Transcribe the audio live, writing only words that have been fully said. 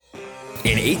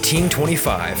In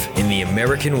 1825, in the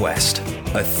American West,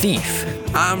 a thief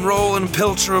I'm Roland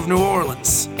Pilcher of New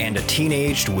Orleans. and a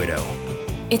teenaged widow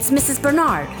It's Mrs.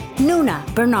 Bernard, Nuna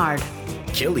Bernard.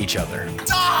 kill each other,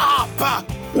 Stop!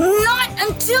 Not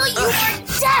until you are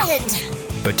dead!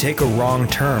 but take a wrong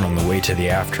turn on the way to the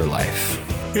afterlife,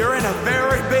 You're in a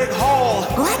very big hole.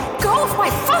 Let go of my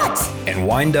foot! and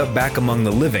wind up back among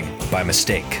the living by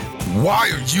mistake. Why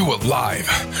are you alive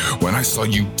when I saw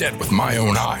you dead with my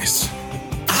own eyes?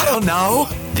 I don't know.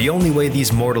 The only way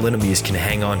these mortal enemies can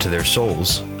hang on to their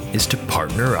souls is to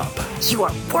partner up. You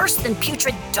are worse than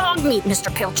putrid dog meat,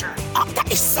 Mr. Pilcher. Oh, that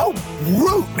is so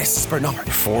rude, Mrs. Bernard.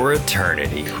 For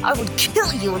eternity. I would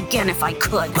kill you again if I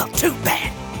could. Well, too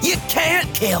bad. You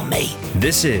can't kill me.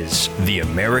 This is The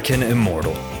American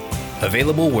Immortal.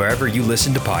 Available wherever you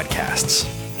listen to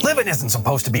podcasts. Living isn't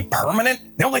supposed to be permanent.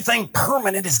 The only thing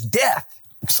permanent is death.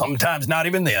 Sometimes not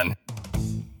even then.